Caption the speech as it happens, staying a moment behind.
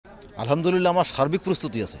আলহামদুলিল্লাহ আমার সার্বিক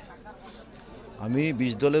প্রস্তুতি আছে। আমি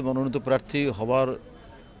 ২০ দলে মনোনীত প্রার্থী হবার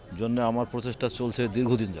জন্য আমার প্রচেষ্টা চলছে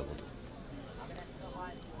দীর্ঘদিন যাবত।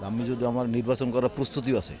 আমি যদি আমার নির্বাচন করার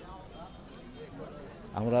প্রস্তুতিও আছে।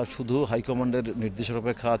 আমরা শুধু হাইকমান্ডের নির্দেশের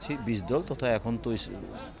অপেক্ষা আছি ২০ দল তথা এখন তো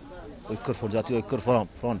জাতীয় ঐক্যর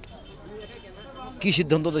ফ্রন্ট কী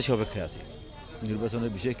সিদ্ধান্ত দেয় সে অপেক্ষায় আছি।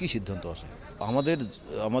 নির্বাচনের বিষয়ে কী সিদ্ধান্ত আসে।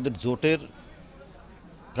 আমাদের জোটের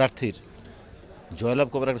প্রার্থীর জয়লাভ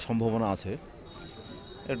করার একটা সম্ভাবনা আছে।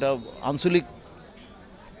 এটা আঞ্চলিক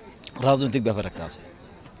রাজনৈতিক ব্যাপার একটা আছে,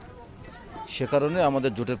 সে কারণে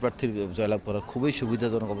আমাদের জোটের প্রার্থীর জয়লাভ করার খুবই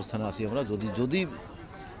সুবিধাজনক অবস্থানে আছি আমরা। যদি যদি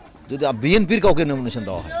যদি বিএনপির কাউকে নমিনেশন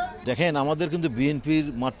দেওয়া হয়, দেখেন আমাদের কিন্তু বিএনপির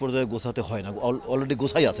মাঠ পর্যায়ে গোছাতে হয় না, অলরেডি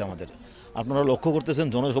গোছাই আছে আমাদের। আপনারা লক্ষ্য করতেছেন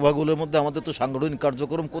জনসভাগুলোর মধ্যে আমাদের তো সাংগঠনিক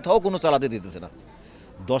কার্যক্রম কোথাও কোনো চালাতে দিতেছে না।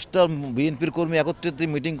 10টা বিএনপির কর্মী একত্রিত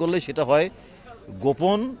মিটিং করলে সেটা হয়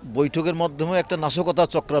গোপন বৈঠকের মাধ্যমে একটা নাশকতা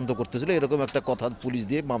চক্রান্ত করতেছিল, এরকম একটা কথা পুলিশ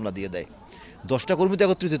দিয়ে মামলা দিয়ে দেয়। 10টা কর্মী তো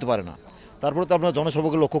একত্রিত হতে পারে না। তারপরে তো আপনারা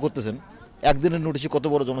জনসভাকে লক্ষ্য করতেছেন, একদিনের নোটিশে কত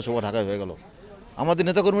বড় জনসভা ঢাকায় হয়ে গেল। আমাদের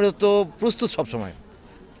নেতাকর্মীরা তো প্রস্তুত সবসময়,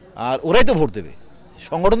 আর ওরাই তো ভোট দেবে,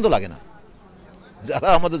 সংগঠন তো লাগে না। যারা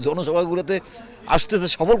আমাদের জনসভাগুলোতে আসতেছে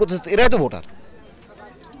সফল করতেছে এরাই তো ভোটার।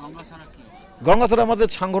 গঙ্গাছড়া আমাদের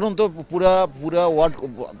সংগঠন তো পুরা ওয়ার্ড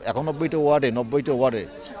 91টা ওয়ার্ডে 90টা ওয়ার্ডে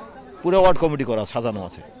পুরো ওয়ার্ড কমিটি করা সাজানো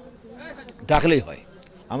আছে, ডাকলেই হয়।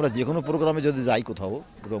 আমরা যে কোনো প্রোগ্রামে যদি যাই কোথাও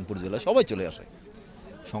রংপুর জেলায় সবাই চলে আসে,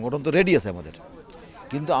 সংগঠন তো রেডি আছে আমাদের।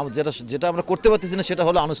 কিন্তু যেটা আমরা করতে পারতেছি না সেটা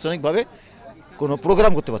হলো আনুষ্ঠানিকভাবে কোনো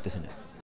প্রোগ্রাম করতে পারতেছি না।